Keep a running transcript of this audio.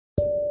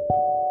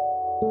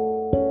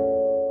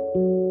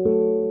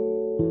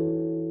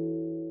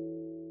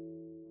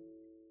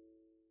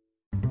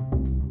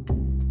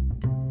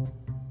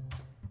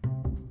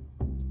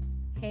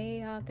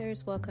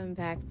authors. Welcome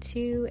back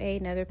to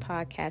another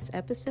podcast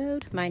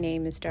episode. My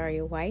name is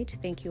Daria White.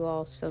 Thank you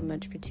all so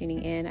much for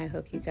tuning in. I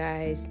hope you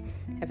guys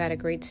have had a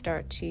great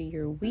start to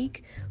your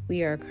week.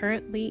 We are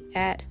currently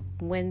at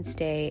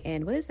Wednesday,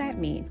 and what does that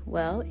mean?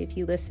 Well, if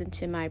you listened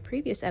to my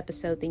previous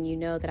episode, then you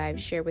know that I've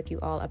shared with you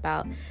all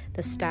about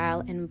the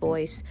Style and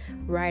Voice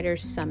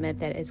Writers Summit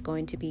that is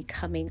going to be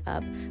coming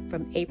up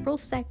from April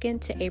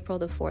 2nd to April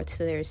the 4th.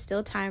 So there is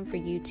still time for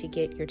you to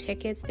get your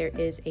tickets. There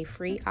is a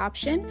free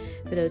option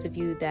for those of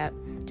you that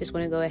just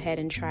want to go ahead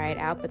and try it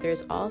out, but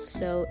there's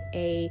also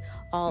a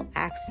all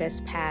access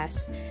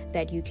pass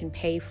that you can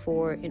pay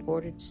for in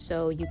order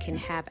so you can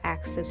have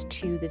access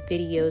to the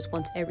videos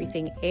once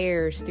everything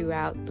airs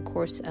throughout the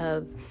course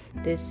of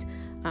this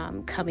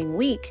coming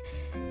week,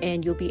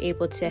 and you'll be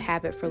able to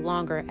have it for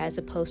longer as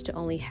opposed to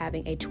only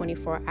having a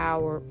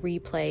 24-hour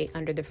replay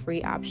under the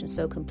free option.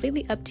 So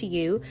completely up to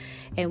you,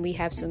 and we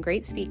have some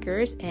great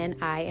speakers, and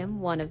I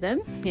am one of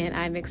them, and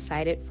I'm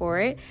excited for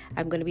it.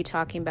 I'm going to be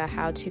talking about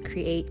how to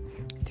create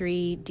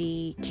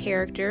 3D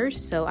characters.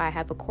 So I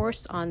have a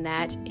course on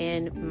that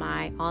in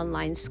my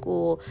online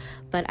school,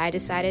 but I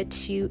decided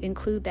to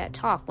include that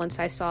talk once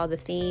I saw the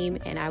theme,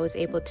 and I was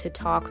able to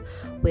talk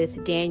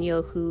with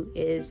Daniel, who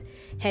is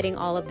heading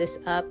all of this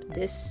up.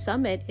 This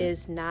summit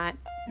is not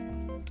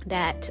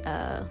that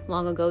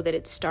long ago that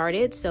it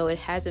started, so it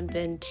hasn't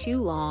been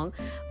too long,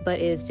 but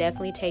it is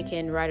definitely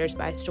taken writers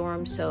by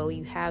storm. So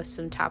you have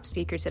some top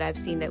speakers that I've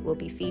seen that will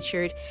be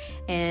featured,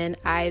 and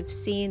I've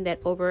seen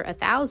that over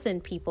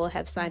 1,000 people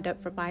have signed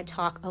up for my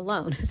talk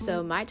alone.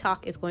 So my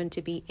talk is going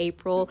to be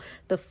April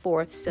the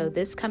 4th, so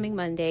this coming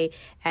Monday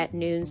at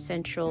noon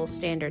Central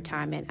Standard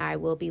Time, and I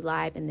will be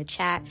live in the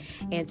chat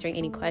answering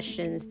any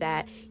questions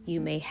that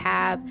you may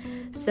have.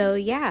 So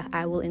yeah,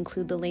 I will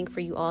include the link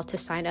for you all to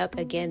sign up.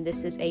 Again,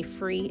 this is a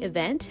free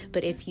event,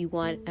 but if you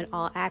want an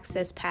all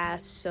access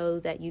pass so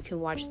that you can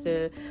watch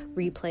the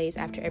replays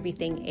after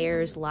everything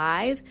airs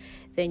live,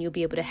 then you'll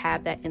be able to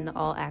have that in the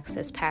all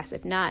access pass.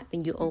 If not,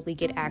 then you only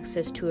get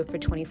access to it for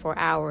 24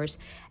 hours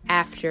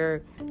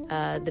after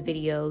the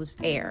videos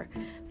air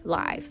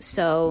live.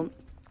 So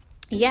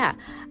yeah,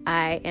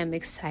 I am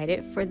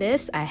excited for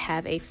this. I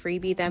have a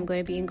freebie that I'm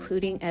going to be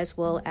including, as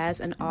well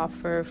as an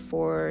offer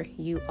for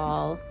you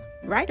all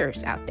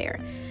writers out there.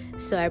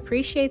 So I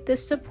appreciate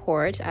this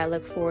support. I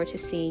look forward to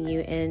seeing you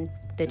in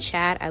the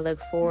chat. I look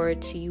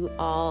forward to you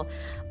all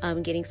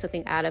getting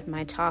something out of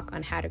my talk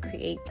on how to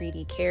create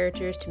 3D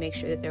characters to make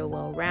sure that they're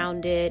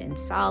well-rounded and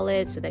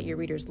solid so that your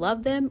readers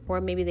love them,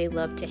 or maybe they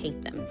love to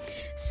hate them.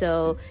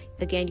 So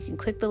again, you can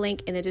click the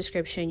link in the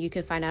description. You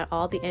can find out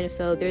all the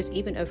info. There's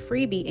even a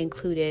freebie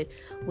included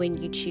when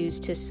you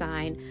choose to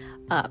sign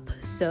up.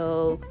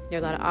 So there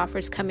are a lot of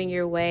offers coming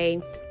your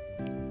way.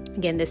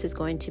 Again, this is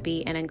going to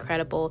be an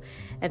incredible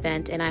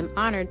event, and I'm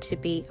honored to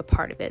be a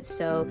part of it.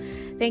 So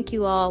thank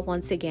you all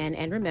once again.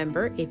 And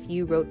remember, if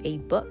you wrote a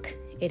book,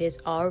 it is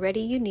already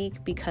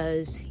unique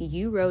because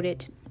you wrote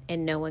it,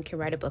 and no one can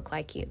write a book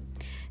like you.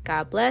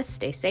 God bless.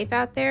 Stay safe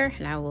out there,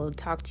 and I will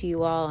talk to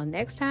you all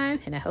next time,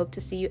 and I hope to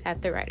see you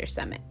at the Writers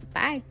Summit.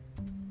 Bye.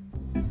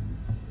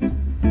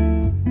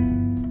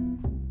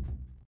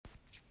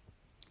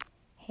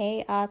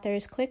 Hey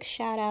authors, quick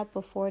shout out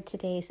before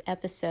today's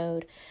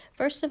episode.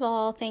 First of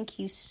all, thank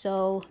you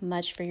so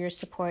much for your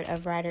support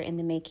of Writer in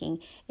the Making.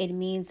 It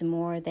means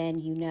more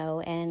than you know,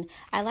 and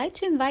I'd like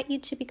to invite you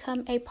to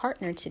become a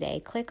partner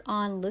today. Click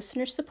on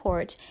listener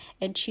support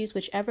and choose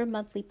whichever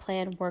monthly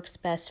plan works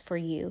best for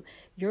you.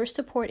 Your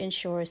support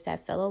ensures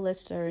that fellow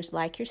listeners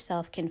like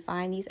yourself can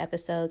find these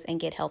episodes and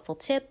get helpful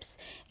tips,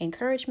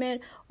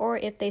 encouragement, or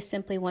if they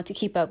simply want to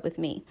keep up with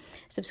me.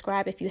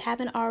 Subscribe if you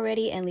haven't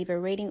already and leave a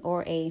rating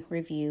or a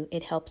review.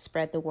 It helps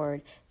spread the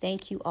word.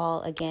 Thank you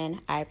all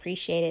again. I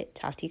appreciate it.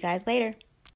 Talk to you guys later.